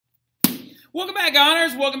Welcome back,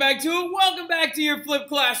 Honors. Welcome back to your flipped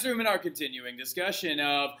classroom and our continuing discussion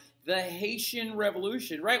of the Haitian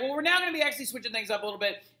Revolution, right? Well, we're now going to be actually switching things up a little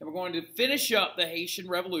bit, and we're going to finish up the Haitian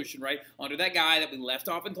Revolution, right, under that guy that we left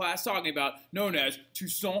off in class talking about, known as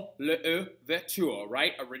Toussaint L'Ouverture,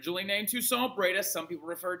 right? Originally named Toussaint Breda. Some people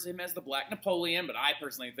refer to him as the Black Napoleon, but I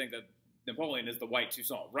personally think that Napoleon is the white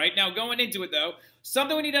Toussaint, right? Now, going into it, though,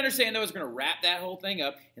 something we need to understand, though, is we're going to wrap that whole thing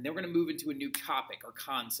up, and then we're going to move into a new topic or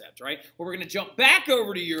concept, right? Where we're going to jump back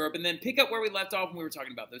over to Europe and then pick up where we left off when we were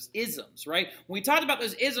talking about those isms, right? When we talked about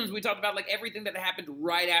those isms, we talked about, like, everything that happened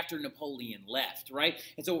right after Napoleon left, right?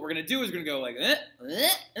 And so what we're going to do is we're going to go, like,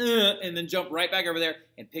 and then jump right back over there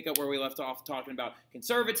and pick up where we left off talking about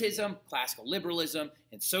conservatism, classical liberalism,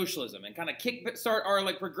 and socialism, and kind of start our,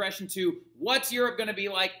 like, progression to what's Europe going to be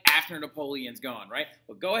like after Napoleon's gone, right?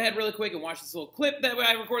 But go ahead really quick and watch this little clip that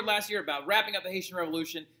I recorded last year about wrapping up the Haitian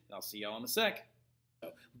Revolution, and I'll see y'all in a sec.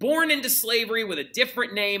 Born into slavery with a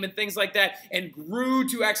different name and things like that, and grew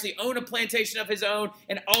to actually own a plantation of his own,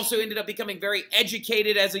 and also ended up becoming very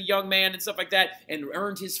educated as a young man and stuff like that, and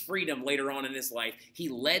earned his freedom later on in his life. He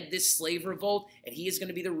led this slave revolt, and he is going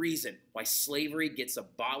to be the reason why slavery gets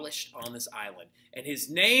abolished on this island. And his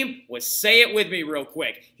name was, say it with me real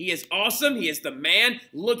quick, he is awesome, he is the man,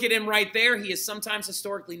 look at him right there, he is sometimes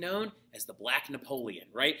historically known as the Black Napoleon,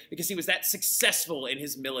 right? Because he was that successful in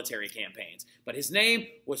his military campaigns. But his name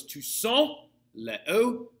was Toussaint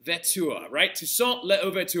L'Ouverture, right? Toussaint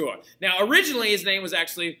L'Ouverture. Now, originally, his name was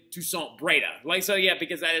actually Toussaint Breda. Like, so yeah,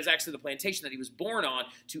 because that is actually the plantation that he was born on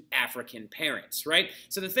to African parents, right?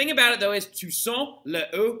 So the thing about it, though, is Toussaint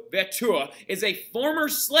L'Ouverture is a former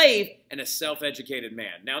slave and a self-educated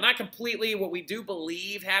man. Now, not completely what we do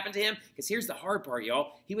believe happened to him, because here's the hard part,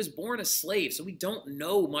 y'all. He was born a slave, so we don't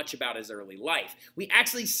know much about his early life. We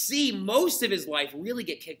actually see most of his life really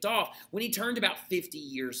get kicked off when he turned about 50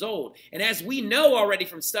 years old. And as we know already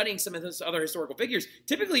from studying some of those other historical figures,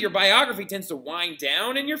 typically your biography tends to wind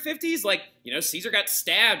down in your 50s. Like, you know, Caesar got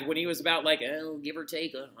stabbed when he was about, like, give or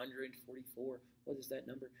take 144. What is that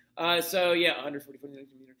number? So yeah, 144 meters.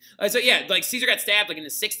 So yeah, like Caesar got stabbed like in the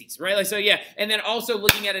 60s, right? Like, so yeah, and then also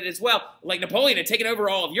looking at it as well, like Napoleon had taken over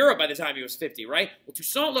all of Europe by the time he was 50, right? Well,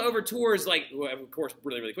 Toussaint L'Ouverture is like, well, of course,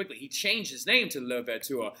 really quickly, he changed his name to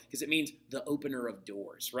L'Ouverture because it means the opener of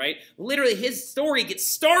doors, right? Literally, his story gets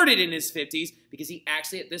started in his 50s because he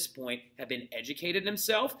actually at this point had been educated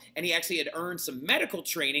himself, and he actually had earned some medical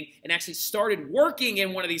training and actually started working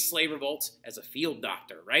in one of these slave revolts as a field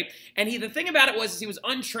doctor, right? And the thing about it was he was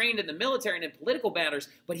untrained in the military and in political matters,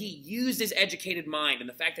 but he used his educated mind and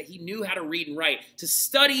the fact that he knew how to read and write to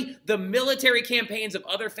study the military campaigns of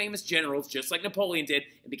other famous generals, just like Napoleon did,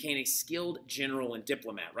 and became a skilled general and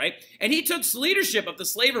diplomat, right? And he took leadership of the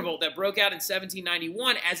slave revolt that broke out in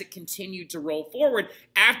 1791 as it continued to roll forward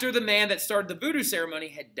after the man that started the voodoo ceremony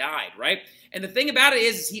had died, right? And the thing about it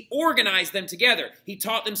is he organized them together. He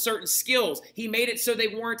taught them certain skills. He made it so they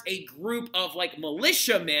weren't a group of, like,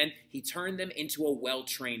 militiamen. He turned them into a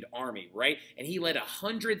well-trained army, right? And he led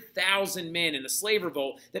 100,000 men in the slave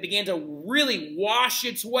revolt that began to really wash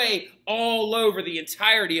its way all over the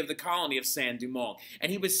entirety of the colony of Saint-Domingue.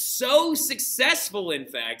 And he was so successful, in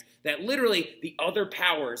fact, that literally the other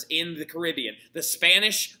powers in the Caribbean, the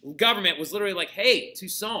Spanish government was literally like, hey,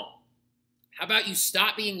 Toussaint, how about you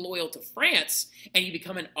stop being loyal to France and you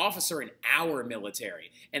become an officer in our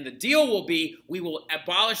military? And the deal will be we will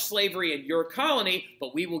abolish slavery in your colony,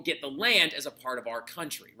 but we will get the land as a part of our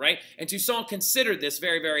country, right? And Toussaint considered this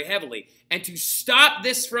very heavily. And to stop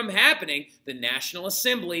this from happening, the National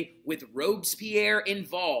Assembly, with Robespierre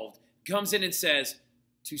involved, comes in and says,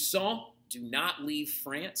 Toussaint, do not leave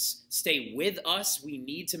France. Stay with us. We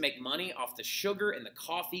need to make money off the sugar and the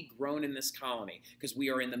coffee grown in this colony because we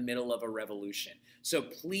are in the middle of a revolution. So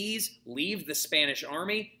please leave the Spanish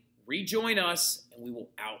army, rejoin us, and we will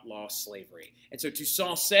outlaw slavery. And so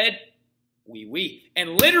Toussaint said, oui, oui.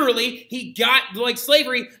 And literally, he got, like,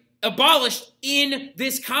 slavery abolished in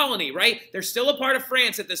this colony, right? They're still a part of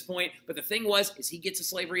France at this point, but the thing is he gets the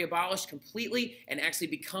slavery abolished completely and actually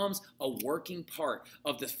becomes a working part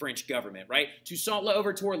of the French government, right? Toussaint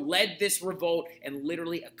L'Ouverture led this revolt and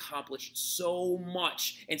literally accomplished so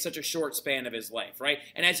much in such a short span of his life, right?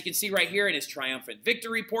 And as you can see right here in his triumphant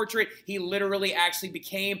victory portrait, he literally actually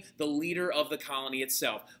became the leader of the colony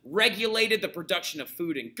itself, regulated the production of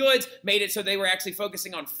food and goods, made it so they were actually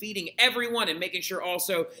focusing on feeding everyone and making sure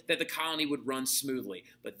also that the colony would run smoothly.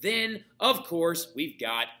 But then, of course, we've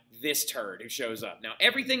got this turd who shows up. Now,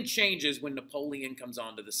 everything changes when Napoleon comes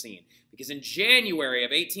onto the scene, because in January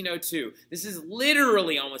of 1802, this is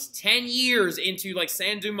literally almost 10 years into, like,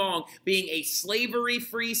 Saint-Domingue being a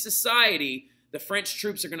slavery-free society, the French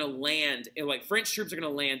troops are going to land, French troops are going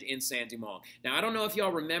to land in Saint-Domingue. Now, I don't know if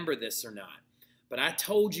y'all remember this or not, but I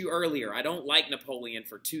told you earlier I don't like Napoleon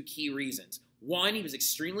for two key reasons. One, he was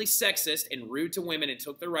extremely sexist and rude to women and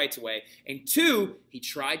took their rights away. And two, he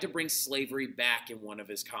tried to bring slavery back in one of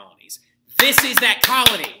his colonies. This is that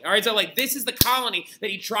colony, all right? So, this is the colony that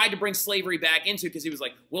he tried to bring slavery back into because he was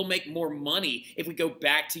like, we'll make more money if we go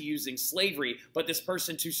back to using slavery, but this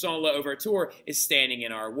person, Toussaint Louverture, is standing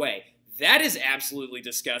in our way. That is absolutely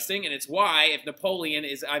disgusting, and it's why if Napoleon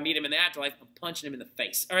I meet him in the afterlife, I'm punching him in the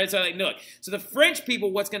face. All right, so look. So the French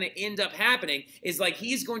people, what's going to end up happening is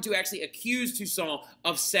he's going to actually accuse Toussaint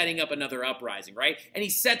of setting up another uprising, right? And he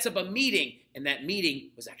sets up a meeting, and that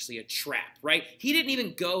meeting was actually a trap, right? He didn't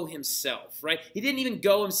even go himself, right? He didn't even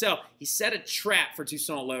go himself. He set a trap for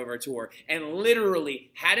Toussaint Louverture and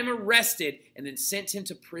literally had him arrested and then sent him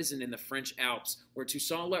to prison in the French Alps, where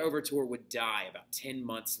Toussaint Louverture would die about 10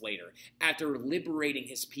 months later. After liberating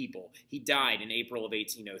his people, he died in April of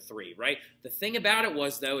 1803, right? The thing about it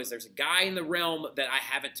was, though, is there's a guy in the realm that I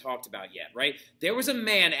haven't talked about yet, right? There was a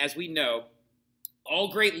man, as we know, all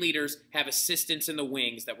great leaders have assistants in the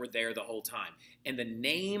wings that were there the whole time. And the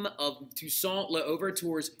name of Toussaint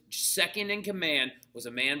Louverture's second in command was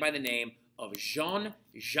a man by the name of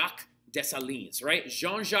Jean-Jacques Dessalines, right?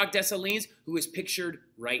 Jean-Jacques Dessalines, who is pictured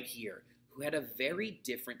right here, who had a very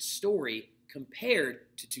different story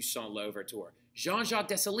compared to Toussaint Louverture. Jean-Jacques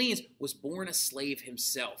Dessalines was born a slave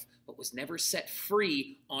himself, but was never set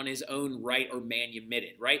free on his own right or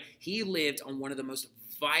manumitted, right? He lived on one of the most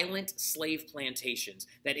violent slave plantations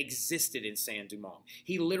that existed in Saint-Domingue.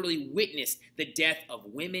 He literally witnessed the death of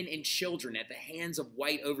women and children at the hands of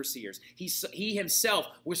white overseers. He himself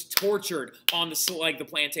was tortured on the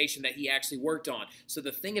plantation that he actually worked on. So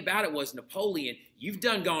the thing about it was, Napoleon, you've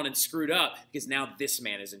done gone and screwed up because now this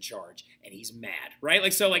man is in charge and he's mad, right?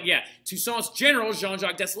 Toussaint's general,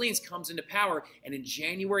 Jean-Jacques Dessalines, comes into power, and in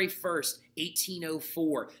January 1st,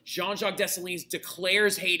 1804, Jean-Jacques Dessalines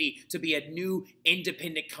declares Haiti to be a new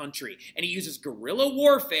independent country. And he uses guerrilla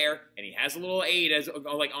warfare, and he has a little aid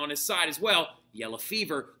on his side as well, yellow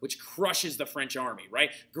fever, which crushes the French army,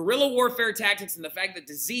 right? Guerrilla warfare tactics and the fact that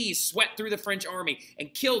disease swept through the French army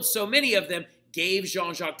and killed so many of them gave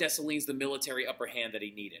Jean-Jacques Dessalines the military upper hand that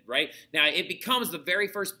he needed, right? Now, it becomes the very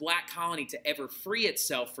first black colony to ever free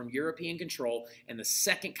itself from European control and the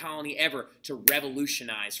second colony ever to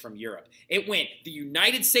revolutionize from Europe. It went the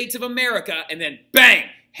United States of America, and then bang,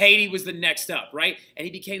 Haiti was the next up, right? And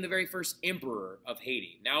he became the very first emperor of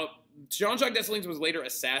Haiti. Now, Jean-Jacques Dessalines was later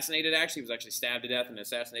assassinated, actually. He was actually stabbed to death in an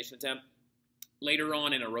assassination attempt later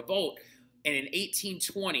on in a revolt. And in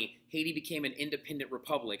 1820, Haiti became an independent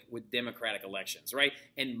republic with democratic elections, right?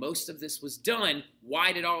 And most of this was done.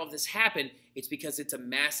 Why did all of this happen? It's because it's a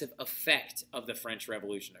massive effect of the French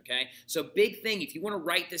Revolution, okay? So big thing, if you want to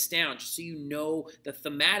write this down, just so you know the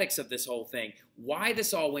thematics of this whole thing, why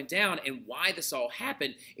this all went down and why this all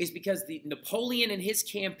happened is because Napoleon and his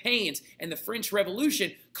campaigns and the French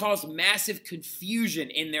Revolution caused massive confusion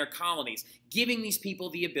in their colonies, giving these people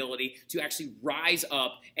the ability to actually rise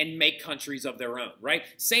up and make countries of their own, right?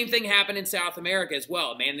 Same thing happened in South America as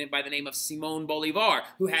well. A man by the name of Simón Bolívar,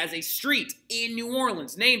 who has a street in New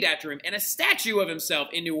Orleans named after him and a statue of himself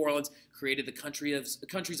in New Orleans, created the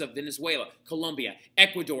countries of Venezuela, Colombia,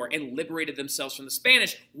 Ecuador, and liberated themselves from the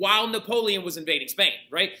Spanish while Napoleon was invading Spain,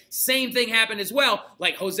 right? Same thing happened as well,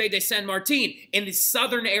 like José de San Martín in the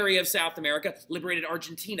southern area of South America, liberated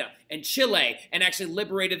Argentina and Chile, and actually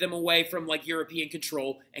liberated them away from European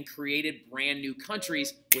control and created brand new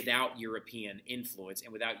countries without European influence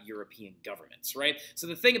and without European governments, right? So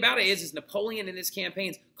the thing about it is Napoleon and his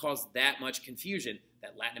campaigns caused that much confusion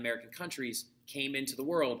that Latin American countries came into the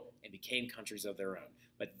world and became countries of their own.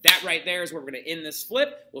 But that right there is where we're going to end this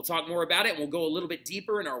flip. We'll talk more about it. We'll go a little bit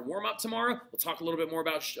deeper in our warm-up tomorrow. We'll talk a little bit more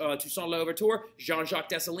about Toussaint Louverture, Jean-Jacques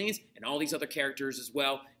Dessalines, and all these other characters as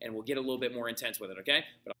well, and we'll get a little bit more intense with it, okay?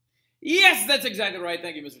 Yes, that's exactly right.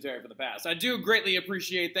 Thank you, Mr. Terry, for the pass. I do greatly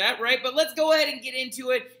appreciate that, right? But let's go ahead and get into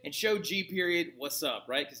it and show G period what's up,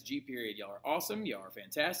 right? Because G period, y'all are awesome. Y'all are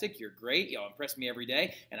fantastic. You're great. Y'all impress me every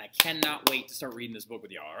day. And I cannot wait to start reading this book with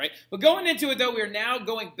y'all, all right? But going into it, though, we are now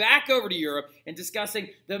going back over to Europe and discussing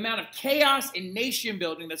the amount of chaos and nation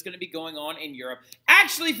building that's going to be going on in Europe,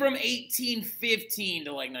 actually from 1815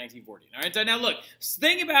 to 1914, all right? So now, look, the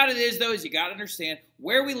thing about it is, though, is you got to understand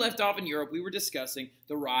where we left off in Europe, we were discussing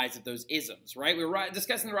the rise of those isms, right? We were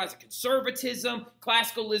discussing the rise of conservatism,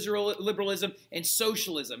 classical liberalism, and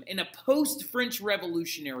socialism in a post-French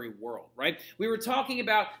Revolutionary world, right? We were talking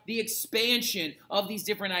about the expansion of these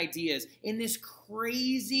different ideas in this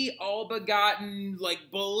crazy, all-begotten, like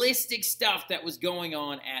ballistic stuff that was going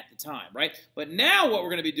on at the time, right? But now what we're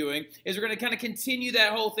going to be doing is we're going to kind of continue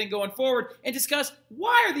that whole thing going forward and discuss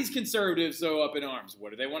why are these conservatives so up in arms?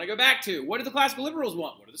 What do they want to go back to? What do the classical liberals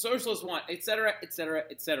want? What do the socialists want? Et cetera, et cetera,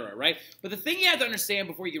 et cetera, right? But the thing you have to understand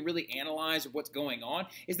before you can really analyze what's going on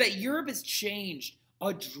is that Europe has changed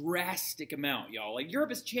a drastic amount, y'all. Like, Europe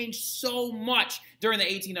has changed so much during the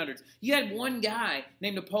 1800s. You had one guy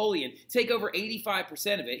named Napoleon take over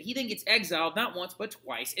 85% of it. He then gets exiled not once but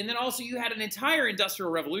twice. And then also you had an entire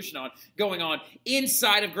industrial revolution going on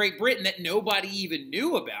inside of Great Britain that nobody even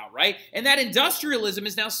knew about, right? And that industrialism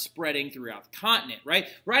is now spreading throughout the continent, right?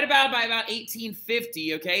 By about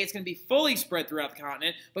 1850, okay, it's going to be fully spread throughout the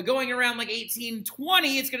continent. But going around like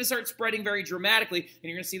 1820, it's going to start spreading very dramatically. And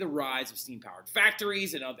you're going to see the rise of steam-powered factories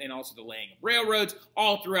and also the laying of railroads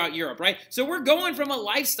all throughout Europe, right? So we're going from a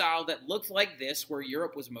lifestyle that looked like this, where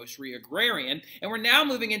Europe was mostly agrarian, and we're now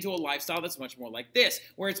moving into a lifestyle that's much more like this,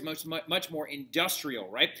 where it's much more industrial,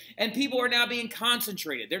 right? And people are now being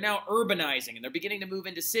concentrated. They're now urbanizing, and they're beginning to move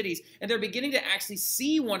into cities, and they're beginning to actually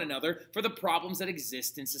see one another for the problems that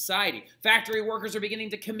exist in society. Factory workers are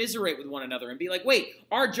beginning to commiserate with one another and be like, wait,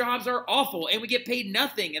 our jobs are awful, and we get paid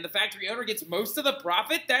nothing, and the factory owner gets most of the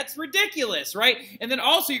profit? That's ridiculous, right? And then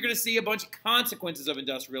also you're going to see a bunch of consequences of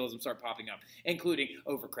industrialism start popping up, including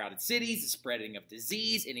overcrowded cities, the spreading of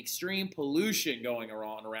disease, and extreme pollution going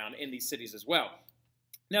around in these cities as well.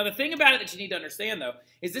 Now, the thing about it that you need to understand, though,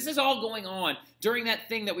 is this is all going on during that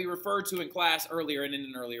thing that we referred to in class earlier and in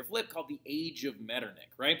an earlier flip called the Age of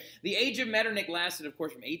Metternich, right? The Age of Metternich lasted, of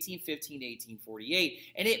course, from 1815 to 1848,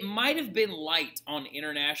 and it might have been light on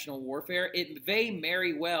international warfare. It may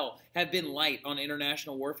very well have been light on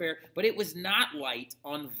international warfare, but it was not light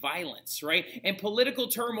on violence, right? And political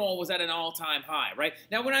turmoil was at an all-time high, right?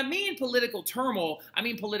 Now, when I mean political turmoil, I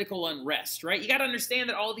mean political unrest, right? You got to understand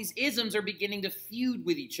that all these isms are beginning to feud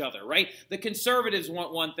with each other, right? The conservatives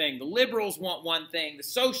want one thing, the liberals want one thing, the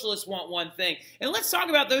socialists want one thing, and let's talk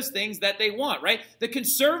about those things that they want, right? The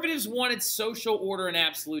conservatives wanted social order and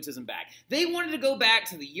absolutism back. They wanted to go back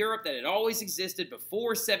to the Europe that had always existed before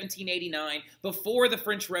 1789, before the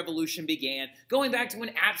French Revolution began, going back to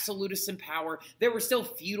when absolutists in power, there were still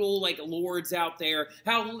feudal, like, lords out there,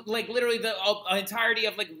 how, like, literally the entirety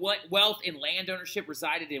of, like, what wealth and land ownership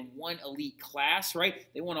resided in one elite class, right?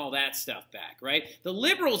 They want all that stuff back, right? The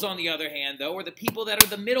liberals, on the other hand, though, are the people that are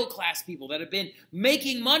the middle-class people that have been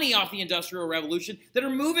making money off the Industrial Revolution, that are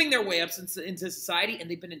moving their way up into society,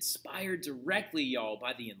 and they've been inspired directly, y'all,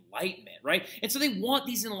 by the Enlightenment, right? And so they want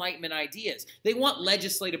these Enlightenment ideas. They want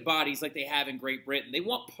legislative bodies like they have in Great Britain. They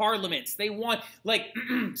want parliaments. They want, like,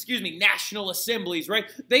 excuse me, national assemblies, right?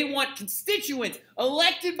 They want constituents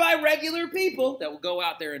elected by regular people that will go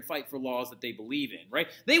out there and fight for laws that they believe in, right?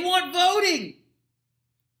 They want voting.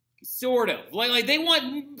 Sort of. Like they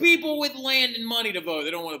want people with land and money to vote.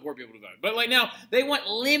 They don't want the poor people to vote. But like now, they want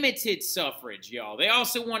limited suffrage, y'all. They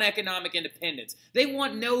also want economic independence. They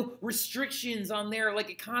want no restrictions on their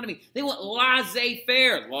like economy. They want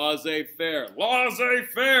laissez-faire. Laissez-faire.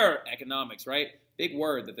 Laissez-faire. Economics, right? Big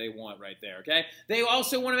word that they want right there, okay? They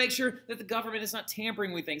also want to make sure that the government is not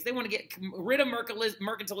tampering with things. They want to get rid of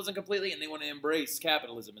mercantilism completely, and they want to embrace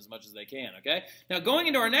capitalism as much as they can, okay? Now, going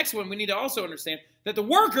into our next one, we need to also understand that the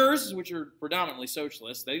workers, which are predominantly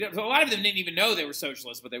socialists, a lot of them didn't even know they were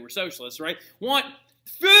socialists, but they were socialists, right? Want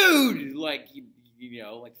food, like, you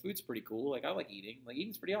know, like, food's pretty cool. Like, I like eating. Like,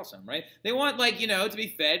 eating's pretty awesome, right? They want, like, you know, to be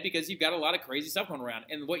fed because you've got a lot of crazy stuff going around.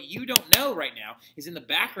 And what you don't know right now is in the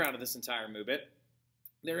background of this entire movement,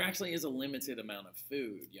 there actually is a limited amount of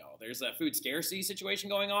food, y'all. There's a food scarcity situation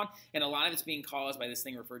going on, and a lot of it's being caused by this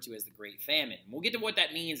thing referred to as the Great Famine. We'll get to what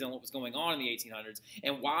that means and what was going on in the 1800s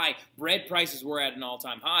and why bread prices were at an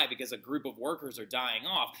all-time high because a group of workers are dying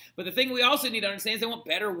off. But the thing we also need to understand is they want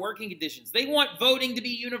better working conditions. They want voting to be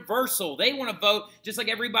universal. They want to vote just like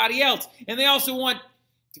everybody else. And they also want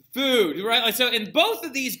food, right? So, and both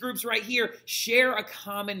of these groups right here share a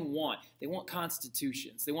common want. They want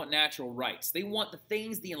constitutions. They want natural rights. They want the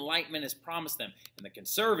things the Enlightenment has promised them. And the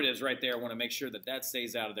conservatives right there want to make sure that that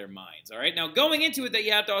stays out of their minds, all right? Now, going into it that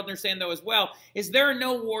you have to understand, though, as well, is there are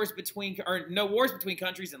no wars between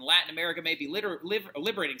countries, and Latin America may be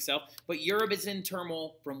liberating itself, but Europe is in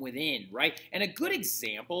turmoil from within, right? And a good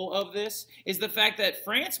example of this is the fact that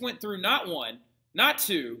France went through not one, not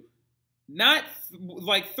two, not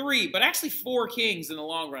like 3, but actually 4 kings in the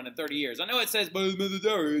long run in 30 years. I know it says, but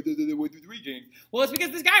they went through 3 kings. Well, it's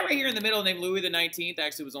because this guy right here in the middle named Louis the 19th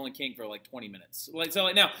actually was only king for like 20 minutes.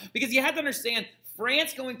 Now, because you have to understand,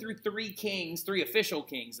 France going through 3 kings, 3 official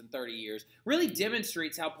kings in 30 years, really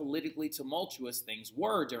demonstrates how politically tumultuous things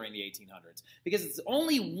were during the 1800s. Because it's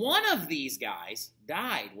only one of these guys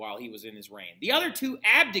died while he was in his reign. The other 2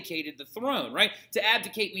 abdicated the throne, right? To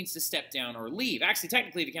abdicate means to step down or leave. Actually,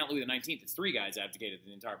 technically, if you count Louis the 19th, it's 3 guys abdicated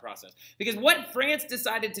the entire process. Because what France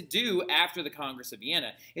decided to do after the Congress of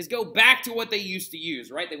Vienna is go back to what they used to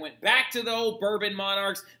use, right? They went back to the old Bourbon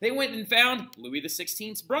monarchs. They went and found Louis the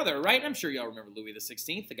 16th's brother, right? I'm sure y'all remember Louis the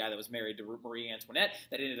 16th, the guy that was married to Marie Antoinette,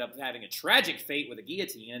 that ended up having a tragic fate with a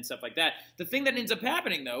guillotine and stuff like that. The thing that ends up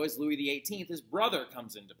happening, though, is Louis the 18th, his brother,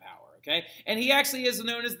 comes into power. Okay? And he actually is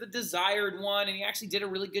known as the desired one, and he actually did a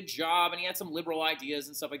really good job, and he had some liberal ideas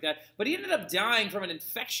and stuff like that. But he ended up dying from an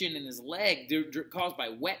infection in his leg caused by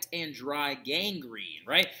wet and dry gangrene,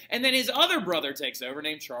 right? And then his other brother takes over,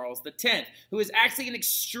 named Charles X, who is actually an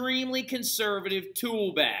extremely conservative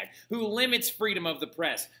tool bag, who limits freedom of the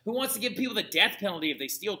press, who wants to give people the death penalty if they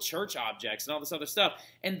steal church objects and all this other stuff.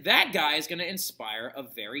 And that guy is going to inspire a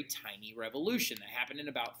very tiny revolution that happened in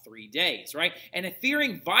about 3 days, right? And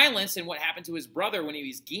fearing violence and what happened to his brother when he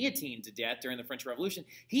was guillotined to death during the French Revolution,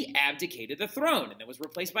 he abdicated the throne and then was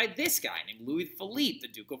replaced by this guy named Louis Philippe, the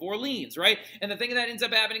Duke of Orleans, right? And the thing that ends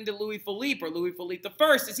up happening to Louis Philippe, or Louis Philippe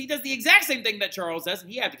I, is he does the exact same thing that Charles does, and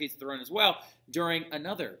he abdicates the throne as well during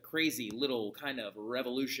another crazy little kind of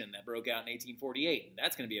revolution that broke out in 1848. And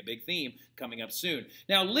that's going to be a big theme coming up soon.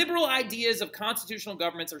 Now, liberal ideas of constitutional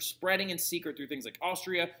governments are spreading in secret through things like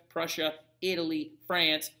Austria, Prussia, Italy,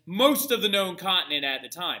 France, most of the known continent at the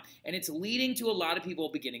time. And it's leading to a lot of people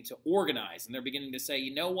beginning to organize. And they're beginning to say,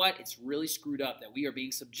 you know what? It's really screwed up that we are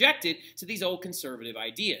being subjected to these old conservative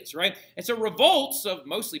ideas, right? And so revolts of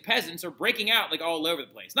mostly peasants are breaking out like all over the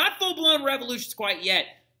place. Not full-blown revolutions quite yet,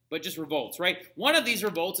 but just revolts, right? One of these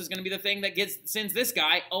revolts is going to be the thing that sends this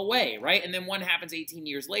guy away, right? And then one happens 18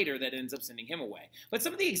 years later that ends up sending him away. But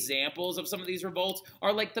some of the examples of some of these revolts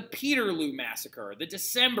are like the Peterloo Massacre, the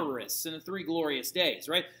Decembrists, and the Three Glorious Days,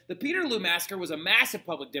 right? The Peterloo Massacre was a massive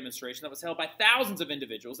public demonstration that was held by thousands of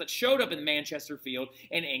individuals that showed up in Manchester Field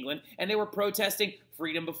in England, and they were protesting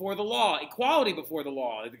freedom before the law, equality before the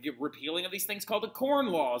law, the repealing of these things called the Corn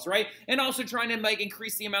Laws, right? And also trying to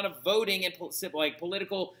increase the amount of voting and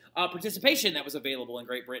political participation that was available in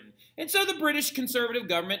Great Britain. And so the British conservative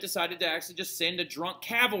government decided to actually just send a drunk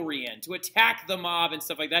cavalry in to attack the mob and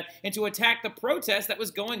stuff like that, and to attack the protest that was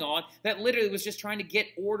going on that literally was just trying to get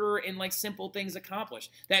order and simple things accomplished.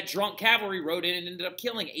 That drunk cavalry rode in and ended up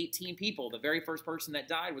killing 18 people. The very first person that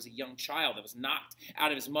died was a young child that was knocked out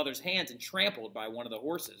of his mother's hands and trampled by one of the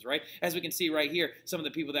horses, right? As we can see right here, some of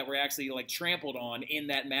the people that were actually trampled on in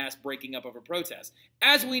that mass breaking up of a protest.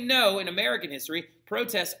 As we know in American history,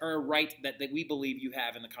 protests are a right that we believe you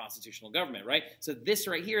have in the constitutional government, right? So this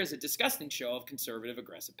right here is a disgusting show of conservative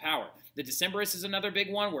aggressive power. The Decembrists is another big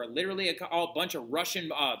one where literally a bunch of Russian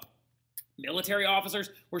military officers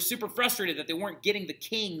were super frustrated that they weren't getting the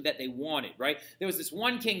king that they wanted, right? There was this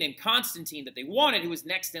one king named Constantine that they wanted who was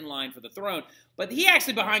next in line for the throne, but he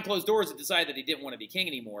actually behind closed doors had decided that he didn't want to be king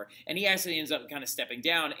anymore, and he actually ends up kind of stepping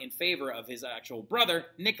down in favor of his actual brother,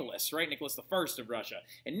 Nicholas, right? Nicholas I of Russia.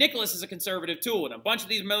 And Nicholas is a conservative tool, and a bunch of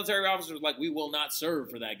these military officers were like, we will not serve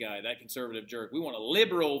for that guy, that conservative jerk. We want a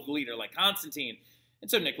liberal leader like Constantine. And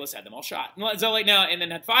so Nicholas had them all shot. So now, and then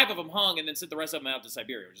had 5 of them hung and then sent the rest of them out to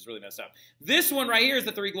Siberia, which is really messed up. This one right here is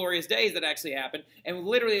the Three Glorious Days that actually happened. And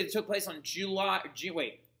literally it took place on July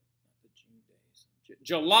 28th,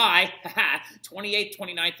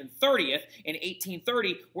 29th, and 30th in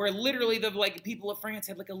 1830, where literally the people of France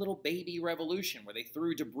had a little baby revolution where they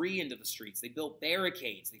threw debris into the streets. They built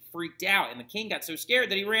barricades. They freaked out. And the king got so scared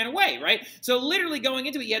that he ran away, right? So literally going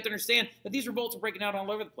into it, you have to understand that these revolts are breaking out all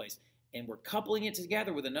over the place. And we're coupling it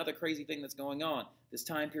together with another crazy thing that's going on, this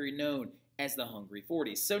time period known as the Hungry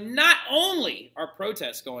 40s. So not only are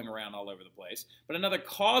protests going around all over the place, but another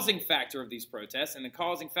causing factor of these protests and the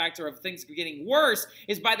causing factor of things getting worse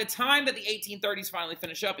is by the time that the 1830s finally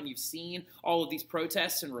finish up and you've seen all of these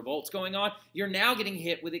protests and revolts going on, you're now getting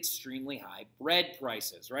hit with extremely high bread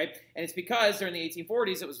prices, right? And it's because during the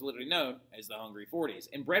 1840s, it was literally known as the Hungry 40s,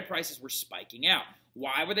 and bread prices were spiking out.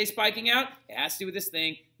 Why were they spiking out? It has to do with this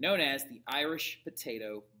thing known as the Irish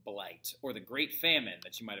potato Blight, or the Great Famine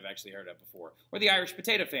that you might have actually heard of before, or the Irish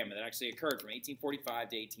Potato Famine that actually occurred from 1845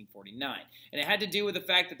 to 1849. And it had to do with the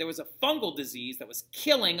fact that there was a fungal disease that was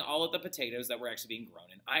killing all of the potatoes that were actually being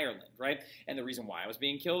grown in Ireland, right? And the reason why it was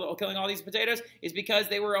being killing all these potatoes is because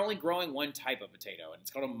they were only growing one type of potato, and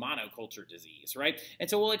it's called a monoculture disease, right? And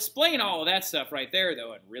so we'll explain all of that stuff right there,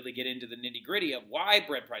 though, and really get into the nitty-gritty of why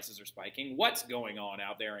bread prices are spiking, what's going on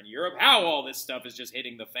out there in Europe, how all this stuff is just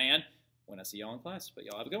hitting the fan when I see y'all in class. But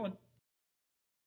y'all have a good one.